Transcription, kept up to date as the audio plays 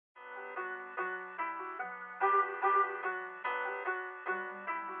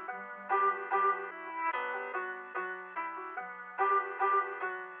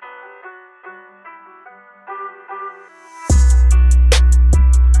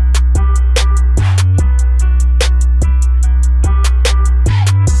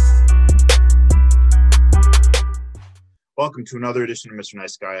Welcome to another edition of Mr.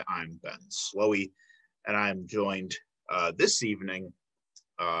 Nice Guy. I'm Ben Slowey, and I'm joined this evening,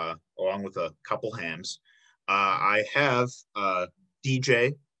 along with a couple hams. I have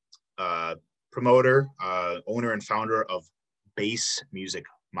DJ, promoter, owner, and founder of Bass Music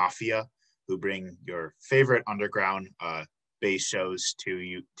Mafia, who bring your favorite underground bass shows to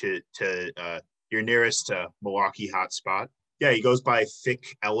you to your nearest Milwaukee hotspot. Yeah, he goes by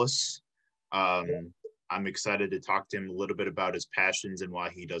Thick Ellis. I'm excited to talk to him a little bit about his passions and why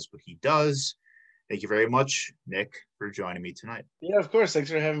he does what he does. Thank you very much, Nick, for joining me tonight. Yeah, of course. Thanks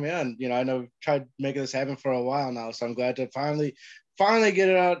for having me on. I know I've tried making this happen for a while now, so I'm glad to finally get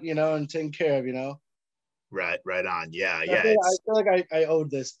it out, and taken care of. Right on. Yeah. I feel like I owed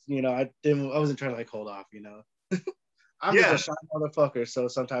this, I wasn't trying to hold off, I'm just a shy motherfucker, so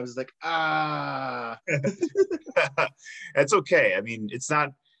sometimes it's like, That's okay. I mean, it's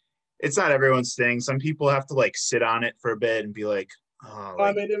not everyone's thing. Some people have to sit on it for a bit and be like, oh.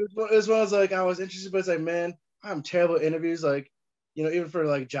 I mean, it was one of those, I was interested, but it's like, man, I'm terrible at interviews. Even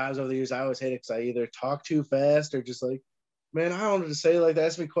for jobs over the years, I always hate it because I either talk too fast or just man, I don't know what to say. They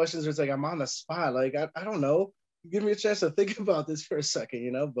ask me questions, where it's I'm on the spot. I don't know. Give me a chance to think about this for a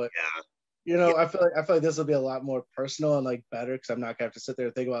second, But yeah. I feel like this will be a lot more personal and better because I'm not gonna have to sit there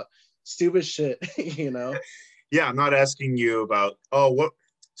and think about stupid shit, Yeah, I'm not asking you about what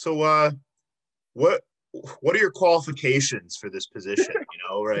are your qualifications for this position?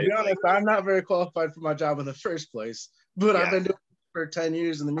 Right? To be honest, I'm not very qualified for my job in the first place, but I've been doing it for 10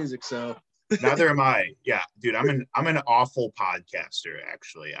 years in the music, so. Neither am I. Yeah, dude, I'm an awful podcaster.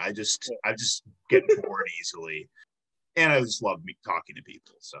 Actually, I just get bored easily, and I just love talking to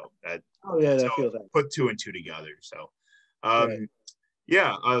people. So I feel that. Put two and two together. So,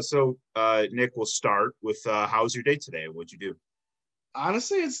 So Nick, we'll start with how was your day today? What'd you do?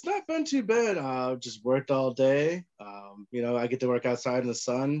 Honestly, it's not been too bad. Just worked all day. I get to work outside in the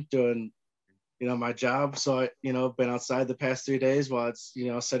sun doing, my job. So I, been outside the past 3 days while it's,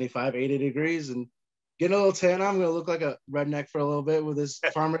 75, 80 degrees and getting a little tan. I'm going to look like a redneck for a little bit with this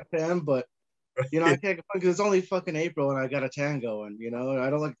farmer tan, but, I can't complain because it's only fucking April and I got a tan going, I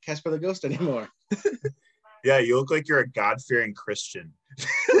don't like Casper the Ghost anymore. Yeah, you look like you're a God-fearing Christian.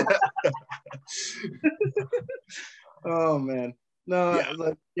 Oh, man. No,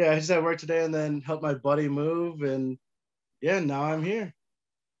 I just had work today and then helped my buddy move, and now I'm here.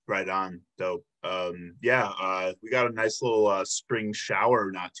 Right on, dope. We got a nice little spring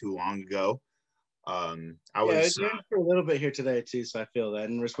shower not too long ago. It's rained for a little bit here today too, so I feel that,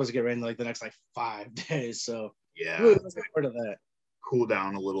 and we're supposed to get rain the next 5 days. So really looking forward to that. Cool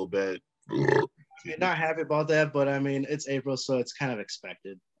down a little bit. Not happy about that, but I mean it's April, so it's kind of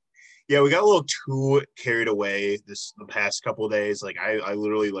expected. Yeah, we got a little too carried away the past couple of days. I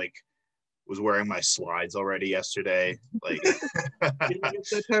literally was wearing my slides already yesterday. It's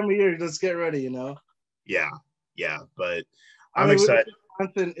that time of year. Let's get ready, Yeah, but I'm excited.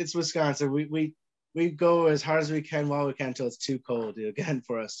 It's Wisconsin. We go as hard as we can while we can until it's too cold again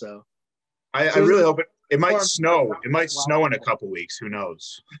for us. So I really hope it might snow. It might snow in a couple weeks. Who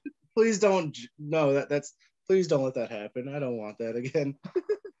knows? Please don't. No, please don't let that happen. I don't want that again.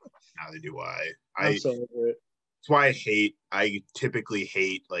 Neither do I. I'm so over it. That's why I typically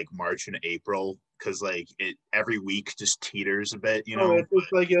hate March and April because it every week just teeters a bit, It's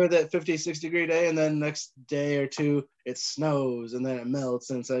that 50-60 degree day and then next day or two it snows and then it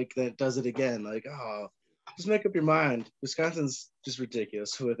melts and it's then it does it again. Just make up your mind. Wisconsin's just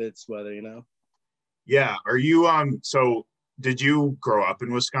ridiculous with its weather, Yeah. Are you so did you grow up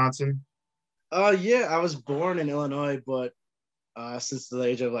in Wisconsin? Yeah, I was born in Illinois, but since the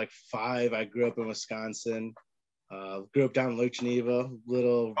age of 5, I grew up in Wisconsin. Grew up down in Lake Geneva,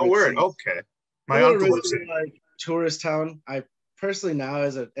 little. Oh, word. Okay. My uncle lives in tourist town. I personally now,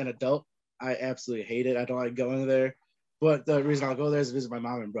 as an adult, I absolutely hate it. I don't like going there. But the reason I'll go there is to visit my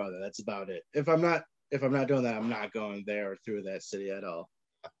mom and brother. That's about it. If I'm not doing that, I'm not going there or through that city at all.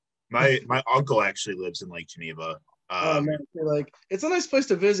 My uncle actually lives in Lake Geneva. Man, it's a nice place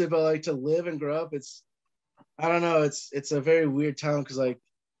to visit, but to live and grow up, I don't know. It's a very weird town because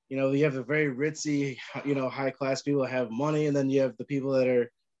you have the very ritzy, high class people that have money, and then you have the people that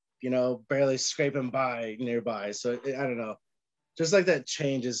are, barely scraping by nearby. So I don't know, just that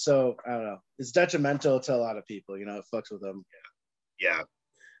changes. So I don't know. It's detrimental to a lot of people. It fucks with them. Yeah.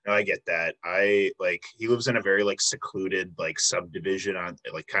 No, I get that. He lives in a very secluded subdivision on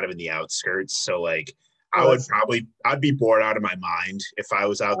kind of in the outskirts. So I'd be bored out of my mind if I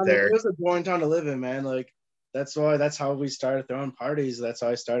was out there. It was a boring town to live in, man. That's how we started throwing parties. That's how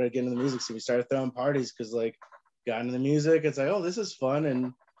I started getting into the music. So we started throwing parties because got into the music. It's oh, this is fun.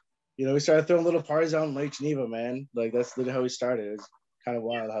 And, we started throwing little parties out in Lake Geneva, man. Like that's literally how we started. It was kind of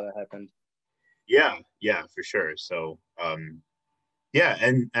wild how that happened. Yeah, for sure. So, yeah,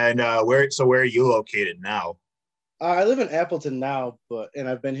 and where are you located now? I live in Appleton now, and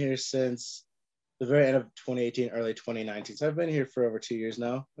I've been here since the very end of 2018, early 2019. So I've been here for over 2 years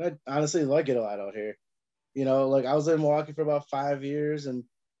now. I honestly like it a lot out here. Like I was in Milwaukee for about 5 years, and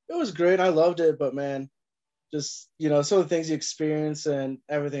it was great. I loved it, but man, just some of the things you experience and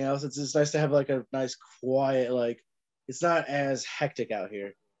everything else. It's just nice to have like a nice quiet, like it's not as hectic out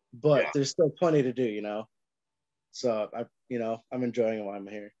here, but Yeah, there's still plenty to do. So I'm enjoying it while I'm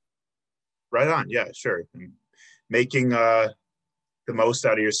here. right on. Yeah, sure. And making the most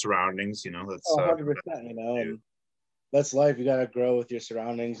out of your surroundings, that's Oh, 100%. do. And that's life. You got to grow with your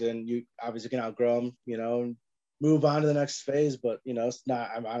surroundings, and you obviously can outgrow them. And move on to the next phase. But it's not.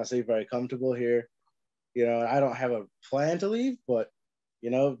 I'm honestly very comfortable here. I don't have a plan to leave, but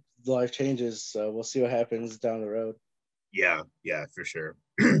life changes, so we'll see what happens down the road. Yeah, for sure.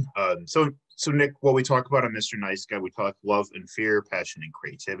 So Nick, what we talk about on Mr. Nice Guy, we talk love and fear, passion and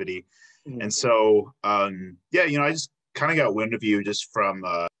creativity. Mhm. And so, yeah, I just kind of got wind of you just from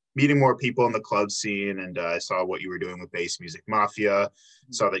meeting more people in the club scene, and I saw what you were doing with Bass Music Mafia.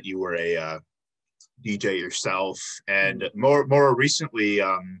 Saw that you were a DJ yourself, and more recently,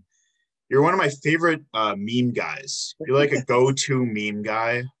 you're one of my favorite meme guys. You're like a go-to meme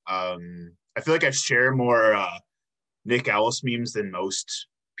guy. I feel like I share more Nick Ellis memes than most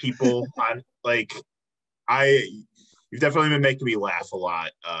people. On like, I you've definitely been making me laugh a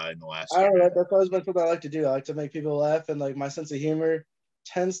lot in the last I few don't know. minutes. That's always been something I like to do. I like to make people laugh, and like my sense of humor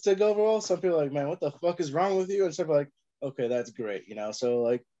tends to go over well. Some people are like, man, what the fuck is wrong with you? And some people are like, okay, that's great. So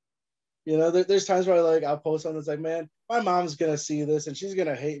like, there's times where I'll post something that's like, man, my mom's gonna see this and she's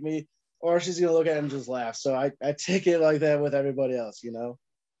gonna hate me, or she's gonna look at it and just laugh. So I take it like that with everybody else.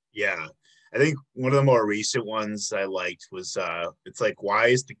 Yeah. I think one of the more recent ones I liked was it's like, why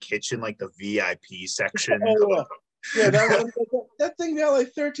is the kitchen like the VIP section? Oh yeah. Yeah, that thing got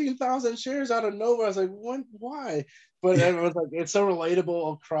like 13,000 shares out of nowhere. I was like, when, why? But everyone's like, it's so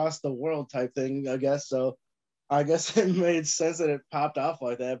relatable across the world type thing, I guess. So I guess it made sense that it popped off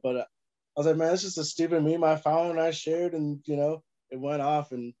like that. But I was like, man, it's just a stupid meme I found and I shared, and it went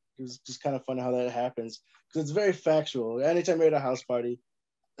off, and it was just kind of funny how that happens because it's very factual. Anytime you're at a house party,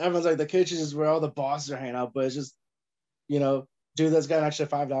 everyone's like, the kitchen is where all the bosses are hanging out, but it's just, dude that's got an extra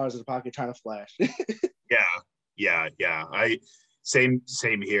 $5 in the pocket trying to flash. Yeah. I same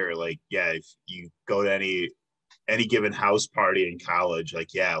here. Like, yeah, if you go to any given house party in college,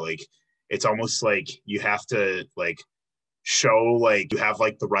 like, yeah, like it's almost like you have to like show like you have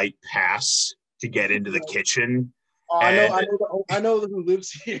like the right pass to get into the kitchen. Oh, And I know who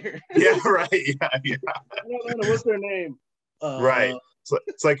lives here. yeah, right. Yeah. I know, what's their name? Right.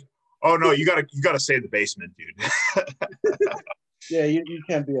 It's like, oh no, you gotta save the basement, dude. Yeah, you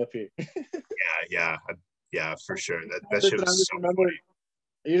can't be up here. Yeah, for sure. That shit Listen, I was just so remember funny.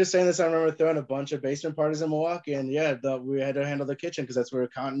 you're just saying this. I remember throwing a bunch of basement parties in Milwaukee, and yeah, we had to handle the kitchen because that's where we're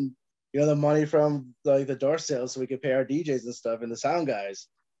counting, the money from like the door sales, so we could pay our DJs and stuff and the sound guys.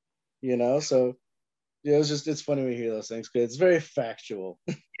 So yeah, it's funny when you hear those things because it's very factual.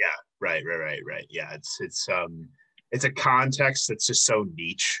 Yeah, right. Yeah, it's a context that's just so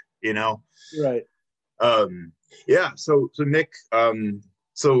niche. Right. Um, yeah. So Nick,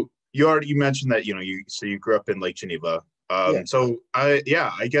 so you mentioned that you grew up in Lake Geneva. Yeah. So I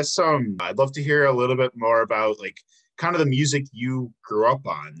guess I'd love to hear a little bit more about like kind of the music you grew up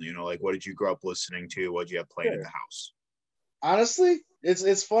on. Like what did you grow up listening to? What did you have playing at Sure. the house? Honestly,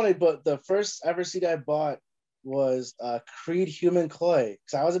 it's funny, but the first ever CD I bought was Creed Human Clay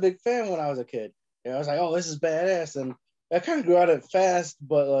because I was a big fan when I was a kid. I was like, oh, this is badass, and I kind of grew out of it fast.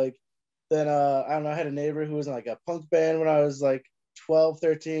 But like then I don't know, I had a neighbor who was in like a punk band when I was like 12,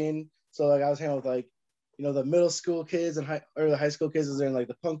 13. So like I was hanging with like the middle school kids and early high school kids was in like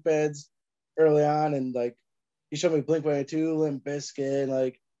the punk bands early on, and like he showed me Blink 182, Limp Bizkit, and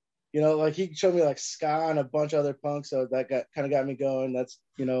like like he showed me like ska and a bunch of other punks, so that got me going. That's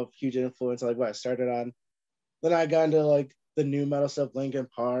huge influence, like what I started on. Then I got into like the new metal stuff, Linkin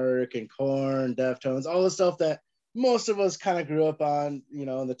Park and Korn, Deftones, all the stuff that most of us kind of grew up on, in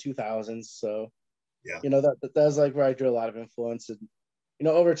the 2000s. So Yeah. that was like where I drew a lot of influence, and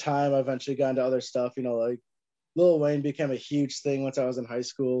over time I eventually got into other stuff. Like Lil Wayne became a huge thing once I was in high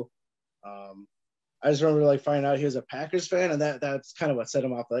school. Um, I just remember like finding out he was a Packers fan, and that's kind of what set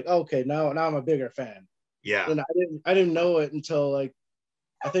him off. Like, okay, now I'm a bigger fan. Yeah. And I didn't know it until like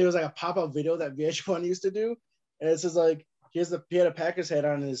I think it was like a pop up video that VH1 used to do, and it's just like he had a Packers hat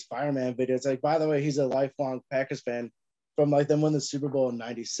on in his fireman video. It's like, by the way, he's a lifelong Packers fan. from like them winning the Super Bowl in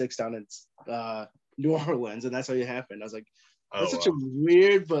 '96 down in New Orleans, and that's how it happened. I was like, that's Oh, such a wow.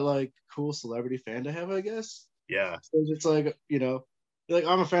 weird but like cool celebrity fan to have, I guess. Yeah. So it's like, like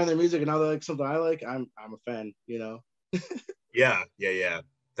I'm a fan of their music, and now they like something I like, I'm a fan, Yeah. Yeah. Yeah.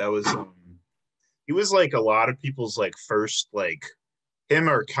 That was he was like a lot of people's like first like him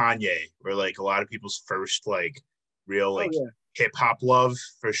or Kanye were like a lot of people's first like real Oh like yeah. hip hop love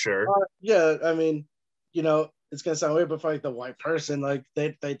for sure. Yeah, I mean, it's gonna sound weird, but for like the white person, like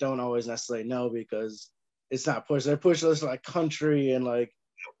they don't always necessarily know because it's not pushed. They're pushed this like country and like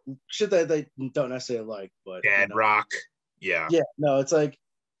shit that they don't necessarily like, but Dad rock. Yeah. yeah, no, it's like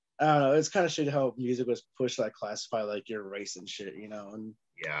I don't know. It's kind of shit how music was pushed to like classify like your race and shit, and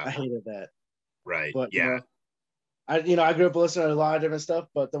Yeah. I hated that. Right. But Yeah. I grew up listening to a lot of different stuff,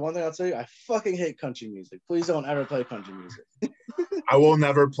 but the one thing I'll tell you, I fucking hate country music. Please don't ever play country music. I will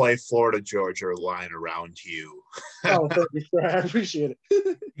never play Florida Georgia or Lying Around You. Oh, thank you, sir. I appreciate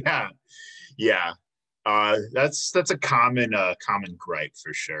it. Yeah. Yeah. That's a common gripe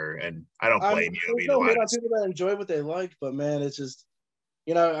for sure. And I don't I mean, blame you. I there's mean a no lot hate of on it's people that enjoy what they like, but man, it's just,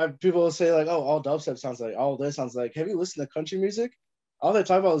 people will say like, oh, all dubstep sounds like, all this sounds like. Have you listened to country music? All they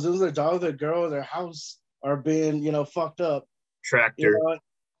talk about is their dog, their girl, their house are being, fucked up. You tractor. know,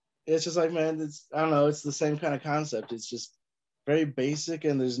 it's just like, man, I don't know, it's the same kind of concept. It's just very basic,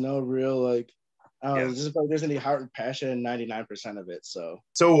 and there's no real like, I don't know, Yeah. it's just like there's any heart and passion in 99% of it. So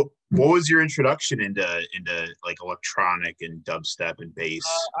So what was your introduction into like electronic and dubstep and bass?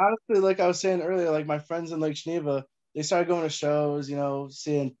 honestly, like I was saying earlier, like my friends in Lake Geneva, they started going to shows,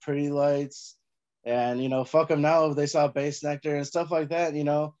 seeing Pretty Lights, and fuck them now. They saw Bass Nectar and stuff like that.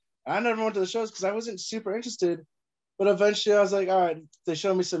 I never went to the shows because I wasn't super interested. But eventually, I was like, all right. They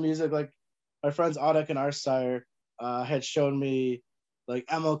showed me some music. Like my friends Audek and Arsire had shown me like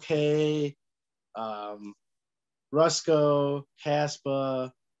MLK, um, Rusko,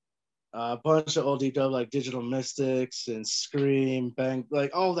 Caspa, a bunch of old deep dub like Digital Mystics and Scream, Bang,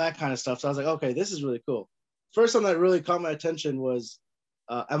 like all that kind of stuff. So I was like, okay, this is really cool. First one that really caught my attention was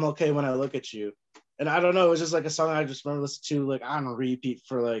MLK When I Look at You. And I don't know, it was just like a song I just remember listening to like on repeat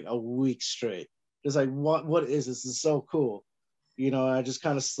for like a week straight. Just like, what is this? This is so cool. I just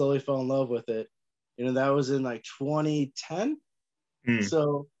kind of slowly fell in love with it. That was in like 2010. Hmm.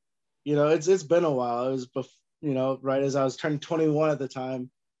 So, it's been a while. It was right as I was turning 21 at the time,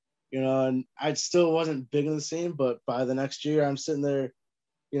 and I still wasn't big in the scene, but by the next year, I'm sitting there,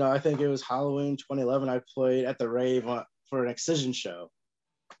 I think it was Halloween 2011, I played at the rave for an Excision show,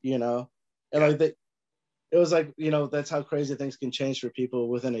 and Yeah. like it was like, that's how crazy things can change for people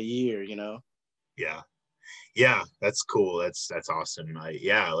within a year. Yeah. Yeah. That's cool. That's awesome.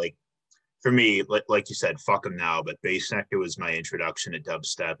 Yeah, like for me, like you said, fuck them now. But Bass Nectar was my introduction to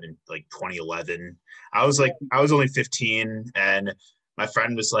dubstep in like 2011. I was only 15, and my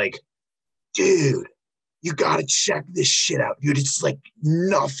friend was like, "Dude, you gotta check this shit out, dude. It's like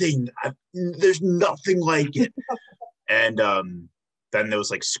nothing. There's nothing like it." And then there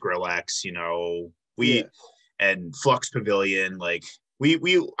was like Skrillex, Yeah. we and Flux Pavilion. Like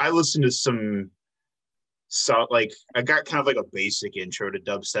I listened to some, so like I got kind of like a basic intro to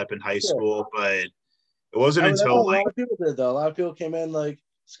dubstep in high Yeah. school, but it wasn't I mean, that's how until a like lot of people did, though. A lot of people came in like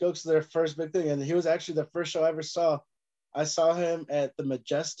Skokes their first big thing, and he was actually the first show I ever saw. I saw him at the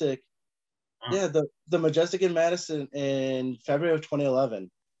Majestic. Yeah, the Majestic in Madison in February of 2011,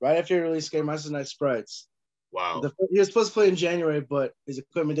 right after he released Game Monsters Night Sprites. wow, He was supposed to play in January, but his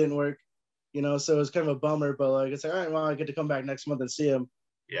equipment didn't work, so it was kind of a bummer. But like, it's like, all right, well, I get to come back next month and see him.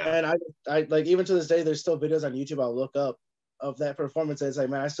 yeah, And I like even to this day, there's still videos on YouTube I'll look up of that performance. And it's like,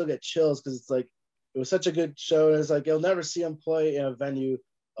 man, I still get chills because it's like it was such a good show. And it's like you'll never see him play in a venue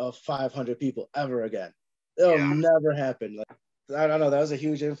of 500 people ever again. It'll yeah, never happen. Like I don't know, that was a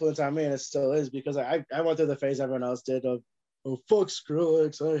huge influence on me, and it still is because I went through the phase everyone else did of, oh fuck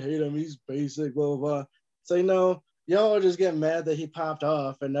Skrillex, I hate him, he's basic, blah blah blah. So y'all are just getting mad that he popped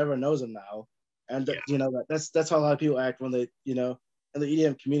off and never knows him now, and yeah, that's how a lot of people act when they in the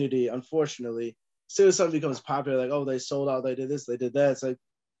EDM community. Unfortunately, as soon as something becomes popular, like oh they sold out, they did this, they did that. It's like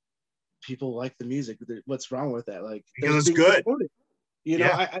people like the music. What's wrong with that? Like because there's it's being good. supported.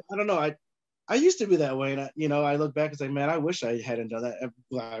 Yeah, I don't know. I used to be that way, and I look back and say, man, I wish I hadn't done that.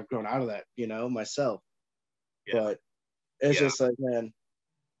 I've grown out of that, myself. yeah, But it's yeah, just like, man,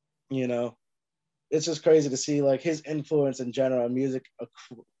 you know, it's just crazy to see like his influence in general music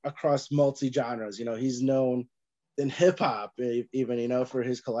across multi genres. He's known in hip hop even, for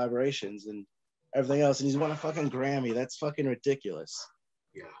his collaborations and everything else, and he's won a fucking Grammy. That's fucking ridiculous.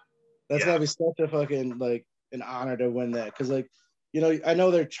 yeah, That's yeah, gotta be such a fucking like an honor to win that, because like I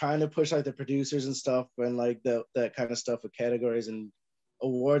know they're trying to push like the producers and stuff and like that kind of stuff with categories and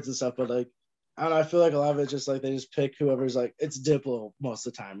awards and stuff, but like I don't know, I feel like a lot of it's just like they just pick whoever's like it's Diplo most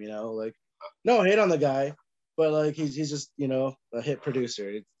of the time, like no hate on the guy, but like he's just a hit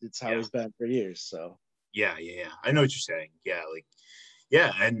producer. It's how Yeah. he's been for years. So Yeah. I know what you're saying. Yeah, like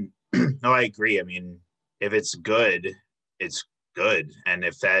yeah, and no, I agree. I mean, if it's good, it's good. And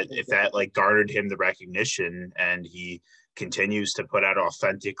if that like garnered him the recognition and he continues to put out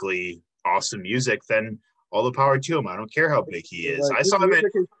authentically awesome music, then all the power to him. I don't care how big he is. like I saw him at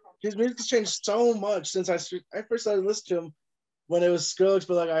his music has changed so much since I first started listening to him when it was Skrillex,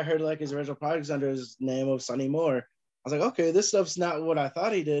 but like I heard like his original projects under his name of Sonny Moore. I was like, okay, this stuff's not what I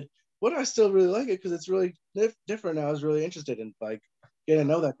thought he did, but I still really like it because it's really different. I was really interested in like getting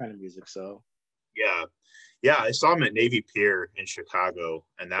to know that kind of music. So yeah. Yeah, I saw him at Navy Pier in Chicago,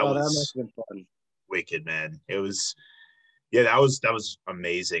 and that oh, that must was have been fun. wicked, man. It was yeah, that was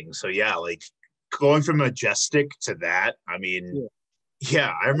amazing. So yeah, like going from Majestic to that, I mean, Yeah.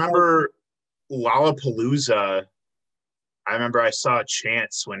 yeah, I remember Lollapalooza. I remember I saw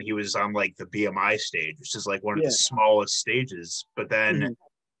Chance when he was on like the BMI stage, which is like one of the Yeah. smallest stages. But then, Mhm.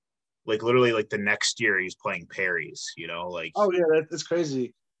 like literally, like the next year, he's playing Perry's. Like Oh yeah, that's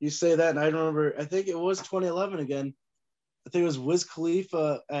crazy. You say that, and I remember. I think it was 2011 again. I think it was Wiz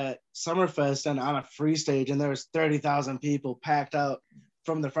Khalifa at Summerfest and on a free stage, and there was 30,000 people packed out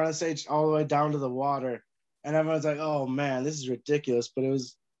from the front of the stage all the way down to the water, and everyone's like, "Oh man, this is ridiculous." But it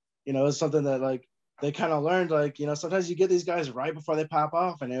was something that like they kind of learned. Like sometimes you get these guys right before they pop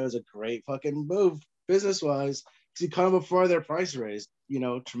off, and it was a great fucking move business wise to come before their price raised,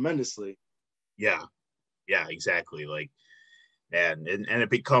 tremendously. yeah, yeah, exactly. Like and it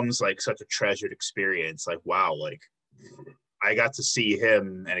becomes like such a treasured experience. Like wow, like I got to see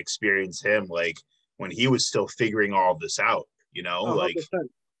him and experience him like when he was still figuring all this out. Oh, Like 100%,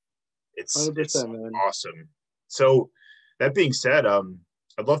 it's 100%, man. awesome. So that being said,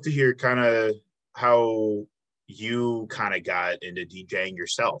 I'd love to hear kind of how you kind of got into DJing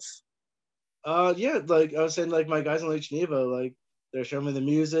yourself. Yeah, like I was saying, like my guys in Lake Geneva, like they're showing me the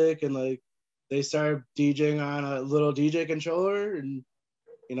music and like they started DJing on a little DJ controller and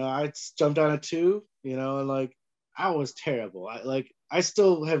I jumped on it too, and like I was terrible. I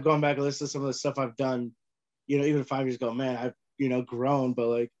still have gone back and listened to some of the stuff I've done, even 5 years ago. Man, I've grown, but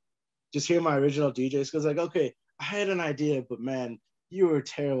like just hear my original DJs because like okay, I had an idea, but man, you were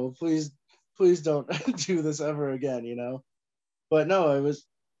terrible. Please don't do this ever again, But no, it was,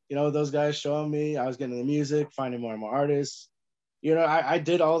 those guys showing me. I was getting the music, finding more and more artists. I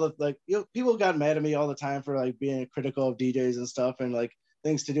did all the like. People got mad at me all the time for like being critical of DJs and stuff and like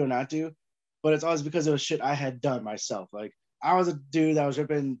things to do and not do. But it's always because it was shit I had done myself. Like I was a dude that was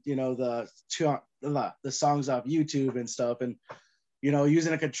ripping, the songs off YouTube and stuff, and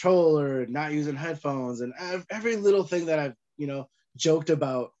using a controller, not using headphones, and every little thing that I've joked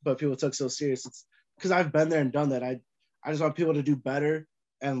about, but people took so serious. It's because I've been there and done that. I just want people to do better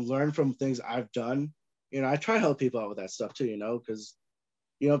and learn from things I've done. I try to help people out with that stuff too, because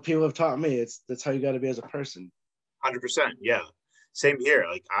people have taught me that's how you got to be as a person. 100%. Yeah. Same here.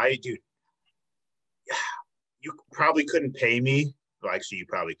 Like I do. You probably couldn't pay me. Well, actually, you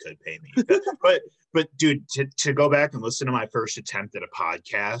probably could pay me. But dude, to go back and listen to my first attempt at a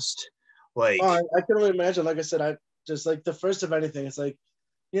podcast, like Oh, I can only imagine. Like I said, I just like the first of anything. It's like,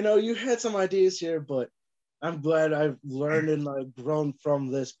 you had some ideas here, but I'm glad I've learned and like grown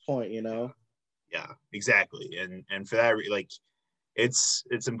from this point. yeah, exactly. And for that, like it's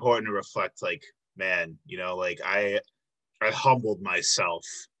important to reflect. Like man, like I humbled myself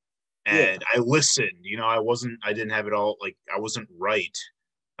Yeah. and I listened. I didn't have it all. Like I wasn't right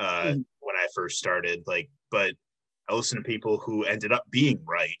Mhm. when I first started. Like, but I listened to people who ended up being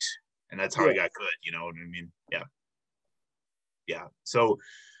right, and that's how I Yeah. got good. You know what I mean? Yeah, yeah. So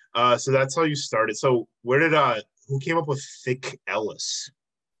that's how you started. So where did who came up with Thick Ellis?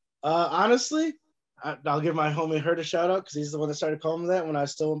 Honestly, I'll give my homie Hurt a shout out because he's the one that started calling me that when I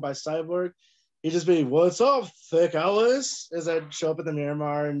still went by Cyborg. He'd just be, "What's up, Thick Ellis?" as I'd show up at the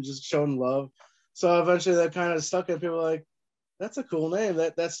Miramar and just showing love. So eventually that kind of stuck, and people were like, "That's a cool name.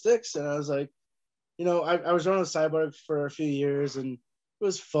 That sticks." And I was like, I was running with Cyborg for a few years, and it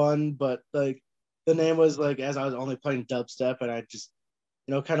was fun, but like the name was like as I was only playing dubstep, and I just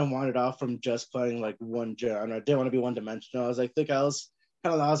kind of wandered off from just playing like one genre. I didn't want to be one dimensional. I was like, Thick Ellis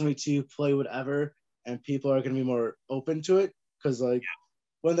kind of allows me to play whatever, and people are going to be more open to it because like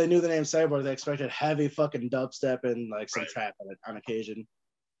when they knew the name Cyborg, they expected heavy fucking dubstep and like some Right. trap on occasion.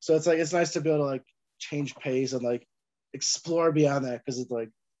 So it's like it's nice to be able to like change pace and like explore beyond that because it's like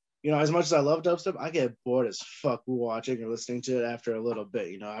you know, as much as I love dubstep, I get bored as fuck watching or listening to it after a little bit.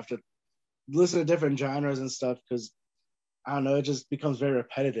 You know, after listen to different genres and stuff because I don't know, it just becomes very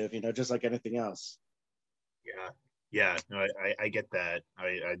repetitive. You know, just like anything else. Yeah, yeah, no, I get that.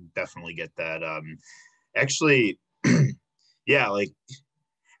 I definitely get that. Actually, yeah, like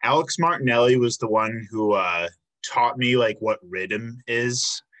Alex Martinelli was the one who taught me like what rhythm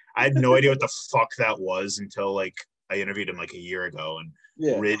is. I had no idea what the fuck that was until like I interviewed him like a year ago, and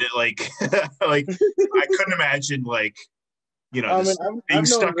Yeah. rhythm like like I couldn't imagine like I mean, just being I've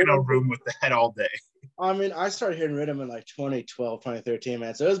known stuck in a rhythm. room with that all day. I mean, I started hearing rhythm in like 2012, 2013,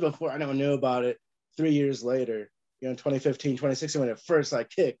 man. So it was before I never knew about it. 3 years later, you know, 2015, 2016, when it first like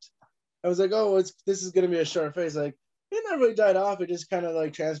kicked, I was like, oh, this is gonna be a short phase. Like, it never really died off. It just kind of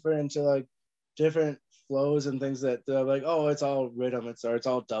like transferred into like different flows and things that like, oh, it's all rhythm. It's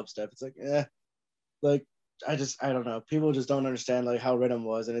all dubstep. It's like, like I don't know. People just don't understand like how rhythm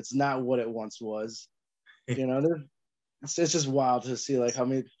was, and it's not what it once was. You know, it's just wild to see like how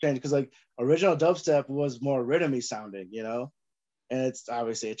many change because like original dubstep was more rhythmy sounding, you know, and it's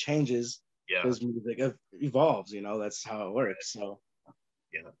obviously it changes Yeah, because music evolves, you know, that's how it works. So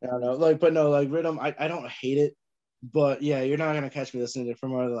yeah, I don't know, like, but no, like rhythm, I don't hate it, but yeah, you're not gonna catch me listening to it for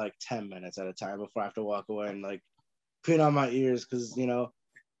more than like 10 minutes at a time before I have to walk away and like clean out my ears because you know.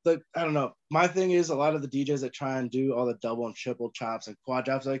 Like I don't know. My thing is a lot of the DJs that try and do all the double and triple chops and quad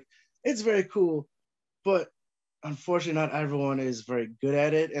chops, like it's very cool, but unfortunately not everyone is very good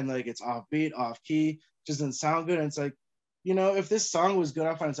at it and like it's off beat off key just doesn't sound good and it's like you know if this song was good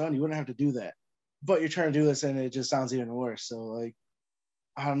off on its own you wouldn't have to do that but you're trying to do this and it just sounds even worse so like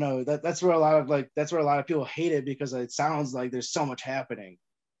I don't know that's where a lot of that's where a lot of people hate it because it sounds like there's so much happening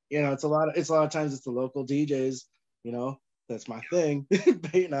you know it's a lot of times it's the local DJs you know that's my thing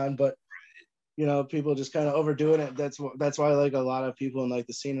baiting on but you know people just kind of overdoing it that's why like a lot of people in like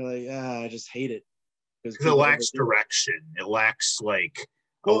the scene are like I just hate it because because it people lacks overdo it. direction. It lacks like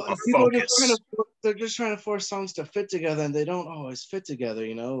Well, a people are just trying focus. to they're just trying to force songs to fit together, and they don't always fit together.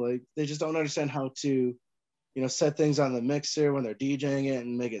 You know, like they just don't understand how to you know set things on the mixer when they're DJing it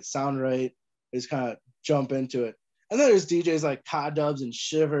and make it sound right. They just kind of jump into it. And then there's DJs like Cod Dubs and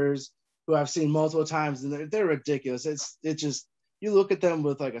Shivers who I've seen multiple times, and they're ridiculous. It's just you look at them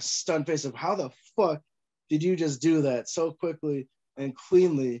with like a stunned face of how the fuck did you just do that so quickly and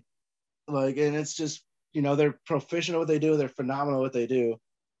cleanly like and it's just you know they're proficient at what they do they're phenomenal at what they do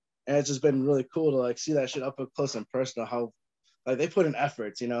and it's just been really cool to like see that shit up close and personal how like they put in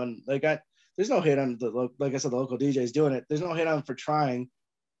efforts you know and like there's no hate on the like I said the local DJs doing it there's no hate on them for trying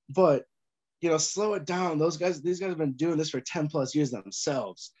but you know slow it down these guys have been doing this for 10 plus years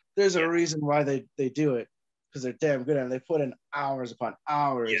themselves there's Yeah, a reason why they do it because they're damn good at it they put in hours upon yeah,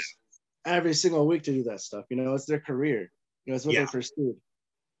 hours every single week to do that stuff you know it's their career you know it's what yeah, they pursued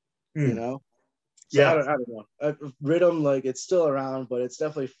you mm, know. So yeah. I don't know. Rhythm, like it's still around, but it's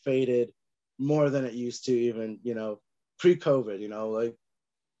definitely faded more than it used to. Even you know, pre-COVID, you know, like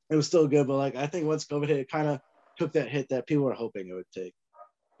it was still good, but like I think once COVID hit, it kind of took that hit that people were hoping it would take.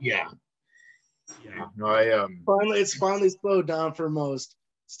 Yeah, yeah. No, I It's finally slowed down for most.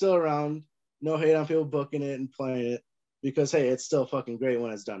 Still around. No hate on people booking it and playing it because hey, it's still fucking great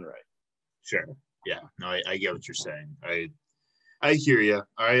when it's done right. sure. Yeah, no, I get what you're saying. I hear you.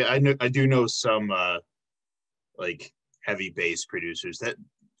 I know I do know some like heavy bass producers that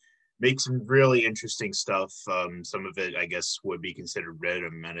make some really interesting stuff. Some of it I guess would be considered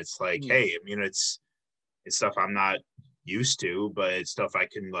rhythm, and it's like, Mm. hey, I mean, it's stuff I'm not used to, but it's stuff I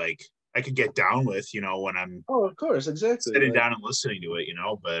can like I could get down with, when I'm Oh, of course, exactly. sitting Like down and listening to it,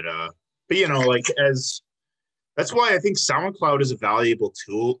 but like as that's why I think SoundCloud is a valuable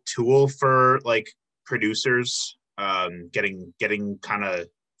tool for like producers getting kind of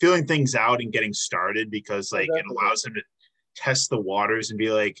feeling things out and getting started because oh, like it definitely. allows them to test the waters and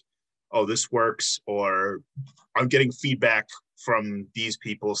be like, oh, this works, or I'm getting feedback from these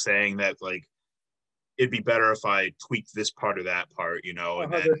people saying that like it'd be better if I tweaked this part or that part,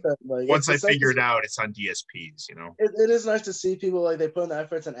 and then 100%. Like once I it's nice to figure it out, it's on DSPs. it is nice to see people like they put in the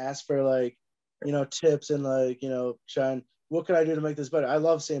efforts and ask for like you know tips and like you know trying what can I do to make this better. I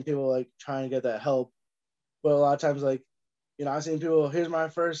love seeing people like trying to get that help, but a lot of times like you know I've seen people here's my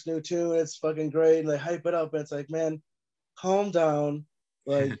first new tune it's fucking great and they hype it up and it's like man calm down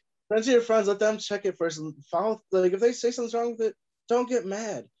like send to your friends let them check it first and follow like if they say something's wrong with it don't get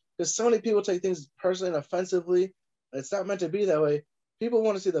mad because so many people take things personally and offensively and it's not meant to be that way people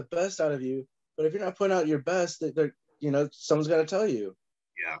want to see the best out of you but if you're not putting out your best, they're you know someone's got to tell you.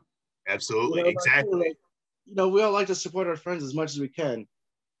 Yeah, You absolutely, know, that's cool. exactly. Like, you know, we all like to support our friends as much as we can.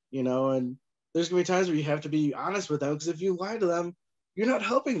 You know, and there's gonna be times where you have to be honest with them because if you lie to them, you're not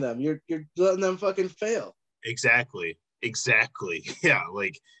helping them. You're letting them fucking fail. Exactly. Yeah,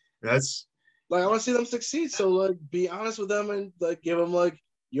 like that's Like I want to see them succeed. So like be honest with them and like give them like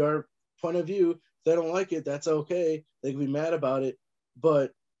your point of view. If they don't like it, that's okay. They can be mad about it.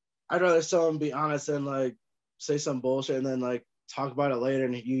 But I'd rather someone be honest than like say some bullshit and then like talk about it later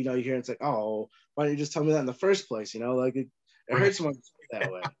and you know you hear it's like, oh, why didn't you just tell me that in the first place? You know, like it right. hurts more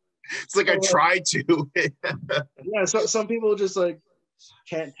that way. It's like So, I like, tried to. yeah, so some people just like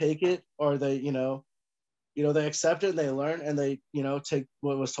can't take it or they, they accept it and they learn and they, take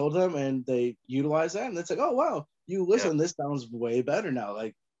what was told to them and they utilize that and it's like, oh wow, you Yeah. listen, this sounds way better now.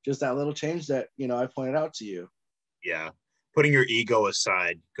 Like just that little change that, I pointed out to you. Yeah. Putting your ego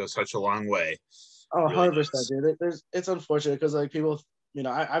aside goes such a long way. Oh, Really 100%, does. dude. It's unfortunate because like people,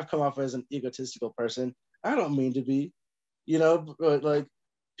 I've come off as an egotistical person. I don't mean to be, but like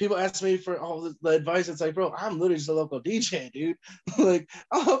people ask me for all the advice. It's like, bro, I'm literally just a local DJ, dude. Like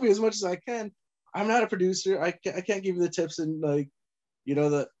I'll help you as much as I can. I'm not a producer. I can't give you the tips and like,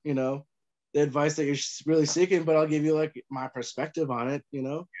 the advice that you're really seeking, but I'll give you like my perspective on it,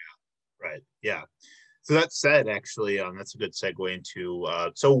 Right. Yeah. So that said, actually, that's a good segue into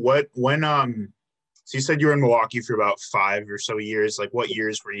so what when so you said you were in Milwaukee for about 5 or so years. Like what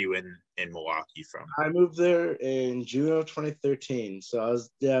years were you in Milwaukee from? I moved there in June of 2013. So I was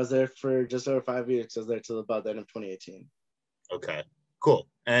there for just over 5 years. I was there till about the end of 2018. Okay. Cool.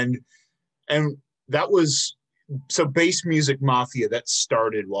 And that was so Bass Music Mafia that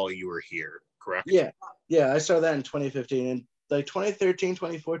started while you were here, correct? Yeah. Yeah. I started that in 2015. And like 2013,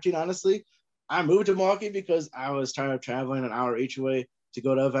 2014, honestly, I moved to Milwaukee because I was tired of traveling an hour each way to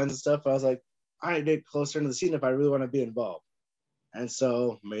go to events and stuff. I was like, I need to get closer to the scene if I really want to be involved. And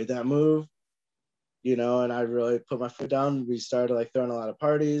so made that move, and I really put my foot down. We started like throwing a lot of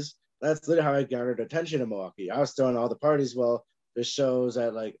parties. That's literally how I garnered attention in Milwaukee. I was throwing all the parties while the shows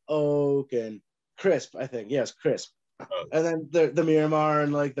at like Oak and Crisp, I think. Yes, Crisp. Oh, And then the Miramar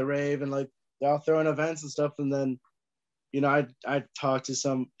and like the Rave and like they're all throwing events and stuff. And then, I'd talk to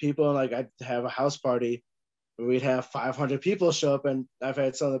some people and like I'd have a house party where we'd have 500 people show up. And I've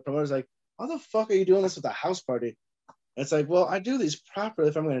had some of the promoters like, how the fuck are you doing this with a house party? And it's like, well, I do these properly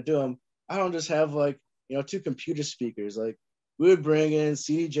if I'm going to do them. I don't just have like, two computer speakers. Like we would bring in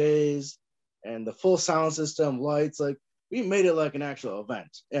CDJs and the full sound system, lights. Like we made it like an actual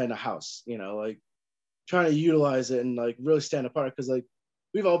event in a house, like trying to utilize it and like really stand apart. Cause like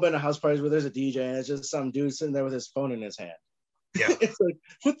we've all been to house parties where there's a DJ and it's just some dude sitting there with his phone in his hand. yeah. It's like,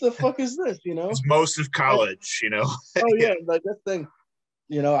 what the fuck is this, It's most of college, Oh Yeah. yeah, like that thing.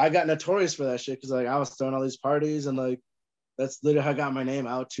 I got notorious for that shit because like I was throwing all these parties and like that's literally how I got my name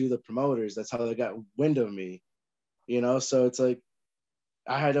out to the promoters. That's how they got wind of me, So it's like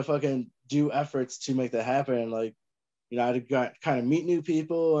I had to fucking do efforts to make that happen. And like, I had to kind of meet new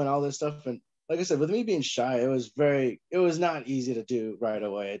people and all this stuff. And like I said, with me being shy, it was not easy to do right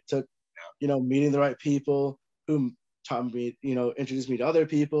away. It took, meeting the right people who taught me, introduced me to other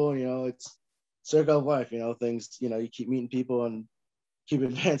people. It's circle of life, things, you keep meeting people and keep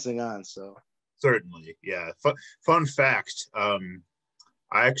advancing on. So Certainly. Yeah. Fun fact. I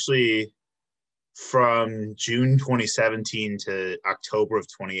actually from June 2017 to October of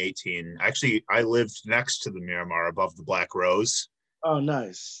 2018. Actually, I lived next to the Miramar above the Black Rose. oh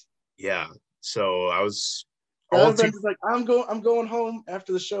nice. Yeah. So I was Yeah, all I've too been like, I'm going home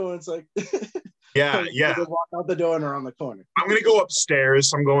after the show, and it's like yeah, I yeah. just walk out the door and around the corner. I'm gonna go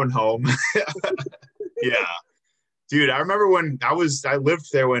upstairs. I'm going home. Yeah. Dude, I remember when I lived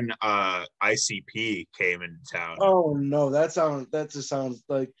there when ICP came into town. Oh no, that just sounds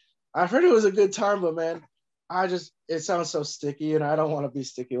like I've heard it was a good time, but man, it sounds so sticky, and I don't want to be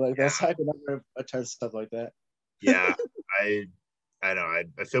sticky like that. So I can never attend stuff like that. Yeah. I I know.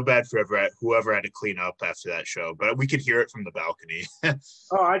 I feel bad for whoever had to clean up after that show, but we could hear it from the balcony.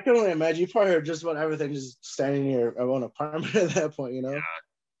 Oh, I can only imagine. You probably heard just about everything just standing in your own apartment at that point.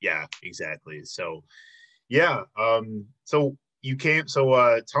 Yeah, exactly. So yeah. So you came.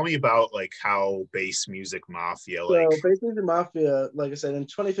 So tell me about like how Bass Music Mafia like. So basically, the Mafia, like I said, in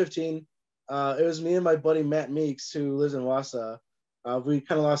 2015, it was me and my buddy Matt Meeks, who lives in Wausau. We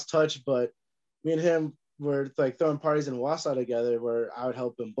kind of lost touch, but me and him were like throwing parties in Wausau together, where I would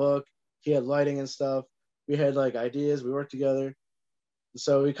help him book. He had lighting and stuff. We had like ideas. We worked together.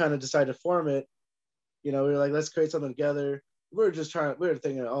 So we kind of decided to form it. We were like, let's create something together. We were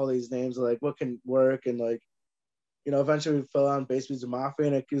thinking of all these names, like what can work, and like, eventually we fell on Bass Music Mafia,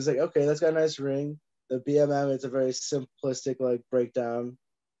 and it was like, okay, that's got a nice ring. The BMM, it's a very simplistic like breakdown,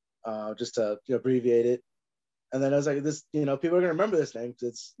 just to abbreviate it. And then I was like, this, people are gonna remember this name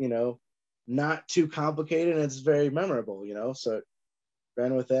because it's, not too complicated and it's very memorable. So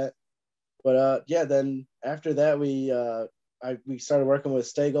ran with that. But yeah, then after that, we started working with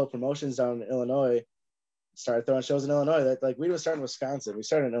Stay Gold Promotions down in Illinois. Started throwing shows in Illinois. That like we didn't start in Wisconsin. We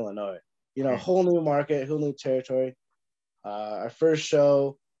started in Illinois. You know, whole new market, whole new territory. Our first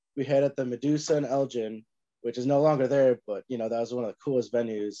show we had at the Medusa in Elgin, which is no longer there, but you know that was one of the coolest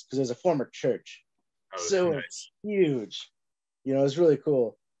venues because it was a former church, Oh, so nice. huge. You know, it was really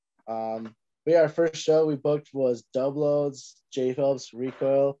cool. But yeah, our first show we booked was Dub Loads, J Phelps,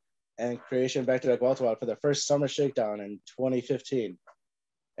 Recoil, and Creation Back to Back Welterwide for their first summer shakedown in 2015.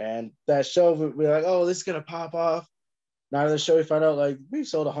 And that show, we were like, oh, this is gonna pop off. Now the show, we found out like we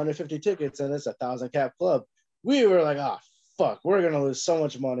sold 150 tickets and it's 1,000 cap club. We were like, oh fuck, we're gonna lose so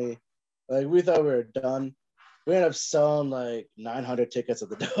much money. Like we thought we were done. We ended up selling like 900 tickets at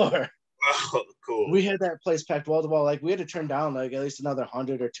the door. Oh, cool. We had that place packed wall to wall. Like we had to turn down like at least another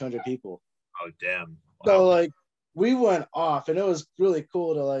 100 or 200 people. Oh, damn. Wow. So like we went off, and it was really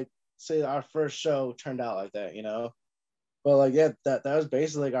cool to like say our first show turned out like that, you know. But like yeah, that was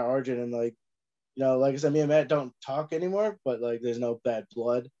basically like our origin, and like you know, like I said, me and Matt don't talk anymore, but like there's no bad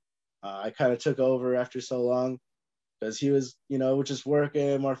blood. I kind of took over after so long because he was, you know, just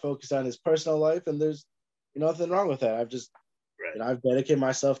working, more focused on his personal life, and there's nothing wrong with that. I've just, Right. you know, I've dedicated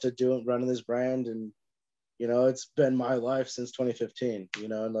myself to running this brand, and you know, it's been my life since 2015. You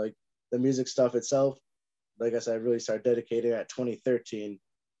know, and like the music stuff itself, like I said, I really started dedicating at 2013.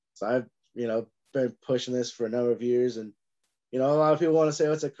 So I've, you know, been pushing this for a number of years, and you know, a lot of people want to say,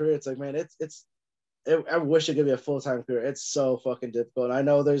 "Oh, it's a career." It's like, man, I wish it could be a full-time career. It's so fucking difficult. And I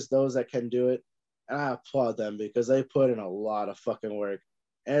know there's those that can do it, and I applaud them because they put in a lot of fucking work.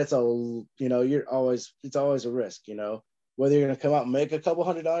 And it's a, you know, it's always a risk, you know, whether you're gonna come out and make a couple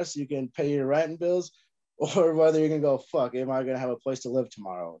 $100 so you can pay your rent and bills, or whether you're gonna go, fuck, am I gonna have a place to live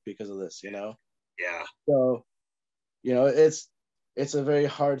tomorrow because of this, you know? Yeah. So, you know, it's a very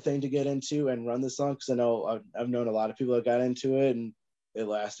hard thing to get into and run this on because I know I've known a lot of people that got into it and it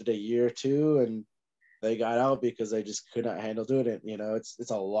lasted a year or two and they got out because they just could not handle doing it. You know, it's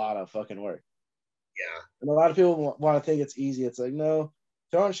a lot of fucking work. Yeah. And a lot of people want to think it's easy. It's like, no,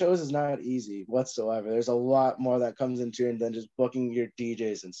 throwing shows is not easy whatsoever. There's a lot more that comes into it than just booking your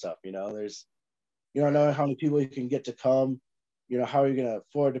DJs and stuff. You know, there's, you don't know how many people you can get to come. You know, how are you going to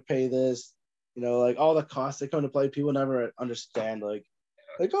afford to pay this? You know, like all the costs that come to play, people never understand. Like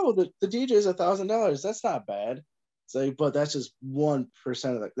oh, the DJ is $1,000. That's not bad. It's like, but that's just 1%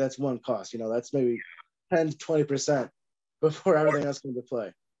 of that. That's one cost. You know, that's maybe 10 to 20% before everything else comes to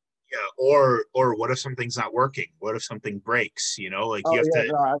play. Yeah. Or what if something's not working? What if something breaks? You know, like you Oh have yeah, to.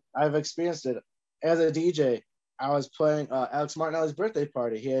 no, I've experienced it as a DJ. I was playing Alex Martinelli's birthday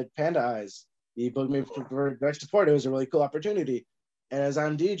party. He had Panda Eyes. He booked me for direct support. It was a really cool opportunity. And as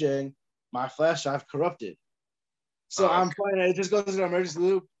I'm DJing, my flash drive corrupted. So I'm playing it. It just goes into an emergency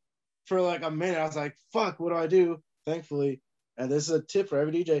loop for like a minute. I was like, fuck, what do I do? Thankfully, and this is a tip for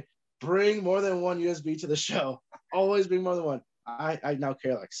every DJ, bring more than one USB to the show. Always bring more than one. I now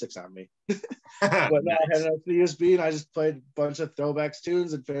carry like 6 on me. But no, I had enough USB and I just played a bunch of throwbacks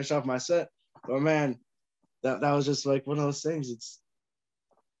tunes and finished off my set. But man, that was just like one of those things. It's,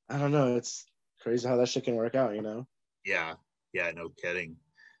 I don't know, it's crazy how that shit can work out, you know? Yeah. Yeah. No kidding.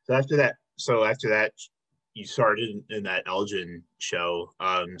 So after that, you started in that Elgin show.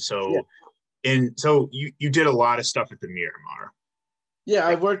 Yeah. So you did a lot of stuff at the Miramar. Yeah,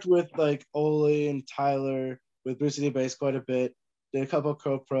 I worked with like Oli and Tyler with Brucey D Bass quite a bit. Did a couple of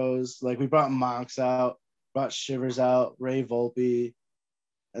co-pros. Like we brought Monks out, brought Shivers out, Ray Volpe,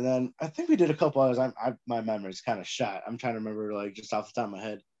 and then I think we did a couple others. My memory's kind of shot. I'm trying to remember like just off the top of my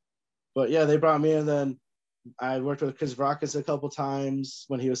head. But yeah, they brought me, and then I worked with Chris Vracas a couple times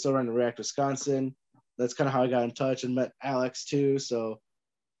when he was still running React Wisconsin. That's kind of how I got in touch and met Alex too. So,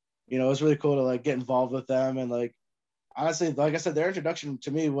 you know, it was really cool to like get involved with them and like honestly, like I said, their introduction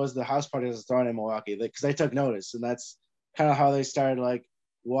to me was the house party that was thrown in Milwaukee because they took notice, and that's kind of how they started like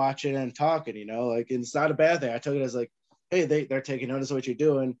watching and talking. You know, like it's not a bad thing. I took it as like, hey, they're taking notice of what you're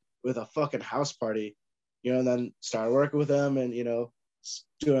doing with a fucking house party, you know, and then started working with them and you know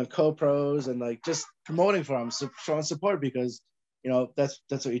doing co-pros and like just promoting for them, showing support because you know that's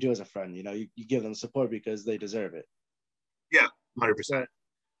what you do as a friend. You know, you give them support because they deserve it. Yeah, 100%. So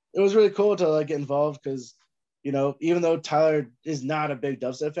it was really cool to like get involved because you know, even though Tyler is not a big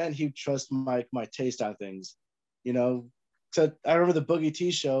dubstep fan, he trusts my taste on things. You know, so I remember the Boogie T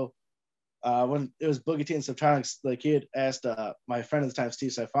show when it was Boogie T and Subtronics. Like he had asked my friend at the time,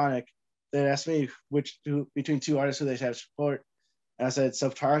 Steve Symphonic, they asked me between two artists who they should have support, and I said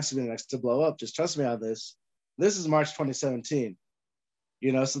Subtronics will be the next to blow up. Just trust me on this. This is March 2017.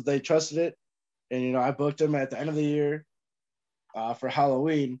 You know, so they trusted it, and you know I booked him at the end of the year. for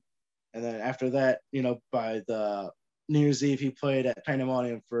Halloween, and then after that, by the New Year's Eve, he played at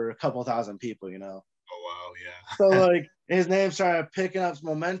Pandemonium for a couple thousand people. Oh wow, So yeah. like his name started picking up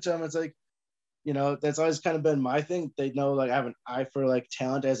momentum. It's like, that's always kind of been my thing. They know like I have an eye for like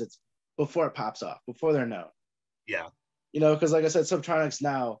talent as it's before it pops off, before they're known. Yeah. Because like I said, Subtronics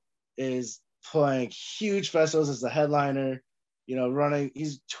now is playing huge festivals as the headliner, running,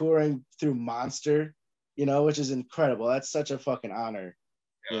 he's touring through Monster, which is incredible. That's such a fucking honor,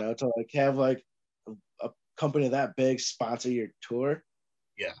 Yeah. to like have like a company that big sponsor your tour.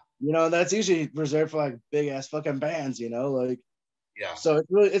 Yeah. That's usually reserved for like big ass fucking bands, like. Yeah. So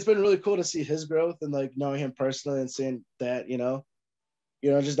it's been really cool to see his growth and like knowing him personally and seeing that,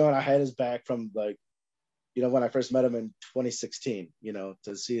 just knowing I had his back from like, when I first met him in 2016,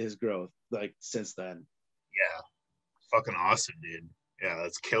 to see his growth like since then. Yeah. Fucking awesome, dude. Yeah,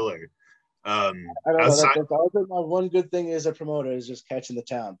 that's killer. I don't know. Outside, That's always been my one good thing as a promoter is just catching the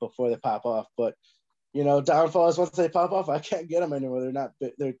talent before they pop off. But downfall is once they pop off, I can't get them anywhere. They're not.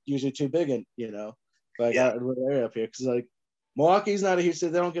 They're usually too big, and like yeah. out in the area up here because like Milwaukee's not a huge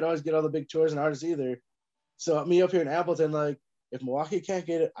city. They don't always get all the big tours and artists either. So me up here in Appleton, like if Milwaukee can't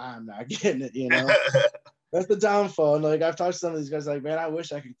get it, I'm not getting it. That's the downfall. And like I've talked to some of these guys, like man, I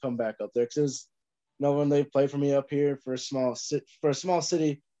wish I could come back up there because when they play for me up here for a small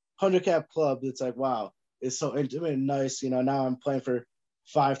city 100 cap club, it's like wow, it's so intimate and nice. Now I'm playing for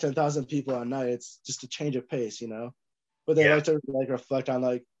 5,000-10,000 people a night. It's just a change of pace. But they Yeah. like to like reflect on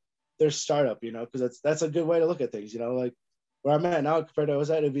like their startup, because that's a good way to look at things. Like where I'm at now compared to where I was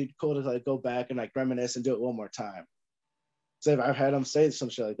at, it'd be cool to like go back and like reminisce and do it one more time. So if I've had them say some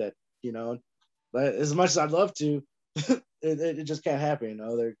shit like that, but as much as I'd love to, it just can't happen.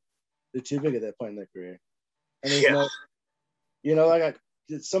 They're too big at that point in their career, and there's Yeah. no, like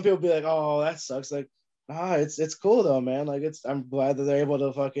some people be like, oh, that sucks. Like, it's cool though, man. Like I'm glad that they're able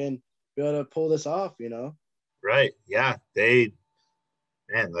to fucking be able to pull this off. Right. Yeah.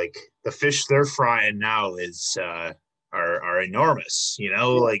 Man, like the fish they're frying now is are enormous. Yeah.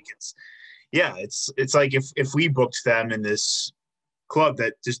 Like it's like if we booked them in this club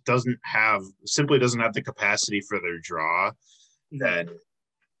that just simply doesn't have the capacity for their draw, then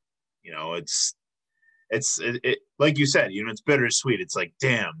it like you said, it's bittersweet. It's like,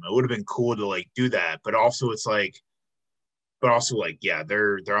 damn, it would have been cool to like do that, but also it's like, yeah,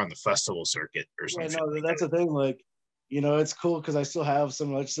 they're on the festival circuit or Yeah, something no, like that's that. the thing. Like, it's cool because I still have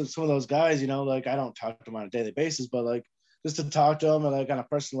some like some of those guys. Like I don't talk to them on a daily basis, but like just to talk to them and like on a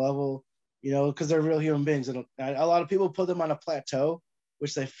personal level, because they're real human beings. And a lot of people put them on a plateau,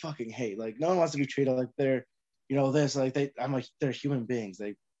 which they fucking hate. Like no one wants to be treated like they're, this like they're human beings.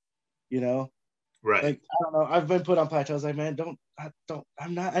 They, Right. like I don't know. I've been put on plateaus. Like man,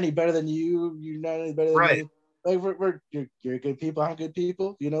 I'm not any better than you. You're not any better than Right. me. Like you're good people. I'm good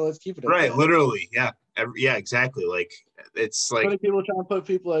people. Let's keep it at Right. that. Literally. Yeah. Yeah. Exactly. Like it's like Funny people try and put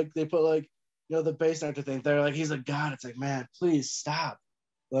people like they put like the bass actor thing. They're like he's a god. It's like man, please stop.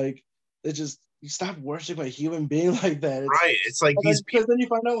 Like it just you stop worshiping a human being like that. It's right. It's like and then these because people. then you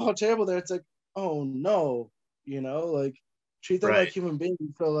find out how terrible they're. It's like oh no, like treat them like Right. human beings.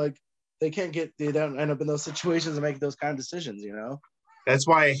 So like they don't end up in those situations and make those kind of decisions. That's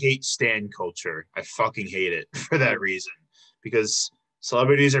why I hate stan culture. I fucking hate it for that reason. Because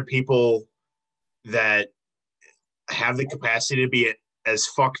celebrities are people that have the capacity to be as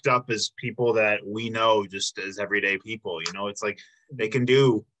fucked up as people that we know just as everyday people. It's like they can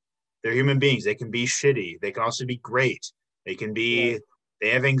do, they're human beings. They can be shitty. They can also be great. They can Yeah. be, they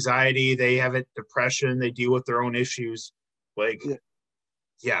have anxiety, they have depression, they deal with their own issues. Like, Yeah.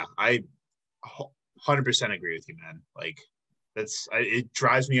 yeah, I 100% agree with you, man. Like, it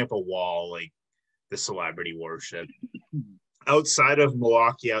drives me up a wall, like the celebrity worship. Outside of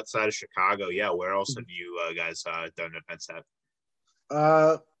Milwaukee, outside of Chicago, yeah, where else have you guys done events at?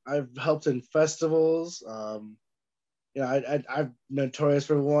 I've helped in festivals. I'm notorious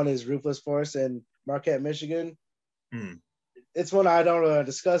for one is Ruthless Force in Marquette, Michigan. Hmm. It's one I don't really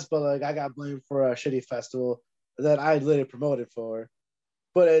discuss, but like I got blamed for a shitty festival that I literally promoted for.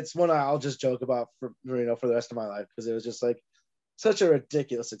 But it's one I'll just joke about for the rest of my life because it was just like such a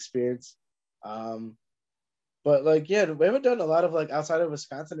ridiculous experience. But like yeah, we haven't done a lot of like outside of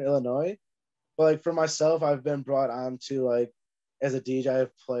Wisconsin and Illinois. But like for myself, I've been brought on to like as a DJ,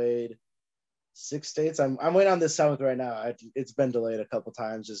 I've played 6 states. I'm waiting on this seventh right now. It's been delayed a couple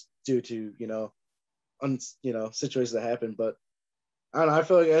times just due to situations that happen. But I don't know. I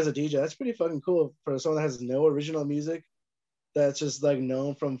feel like as a DJ, that's pretty fucking cool for someone that has no original music. That's just like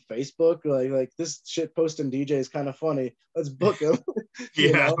known from Facebook. Like this shit posting DJ is kind of funny. Let's book him. Yeah,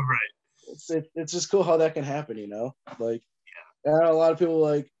 you know, right. it's just cool how that can happen. Like And a lot of people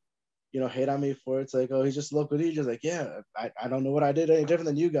like, hate on me for it. It's like, oh, he's just a local DJ. Like, yeah, I don't know what I did any different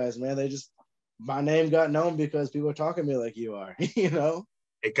than you guys, man. They just my name got known because people are talking to me like you are,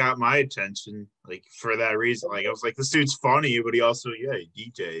 It got my attention, like for that reason. Like I was like, this dude's funny, but he also, yeah,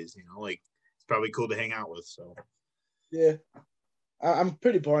 he DJs. Like it's probably cool to hang out with. So Yeah, I'm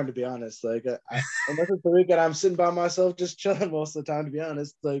pretty boring to be honest. Like, unless it's the weekend, I'm sitting by myself just chilling most of the time. To be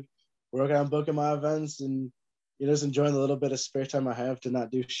honest, like working on booking my events and just enjoying the little bit of spare time I have to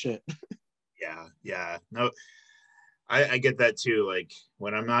not do shit. yeah. No, I get that too. Like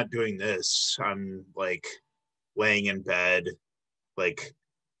when I'm not doing this, I'm like laying in bed, like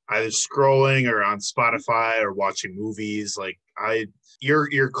either scrolling or on Spotify or watching movies. Like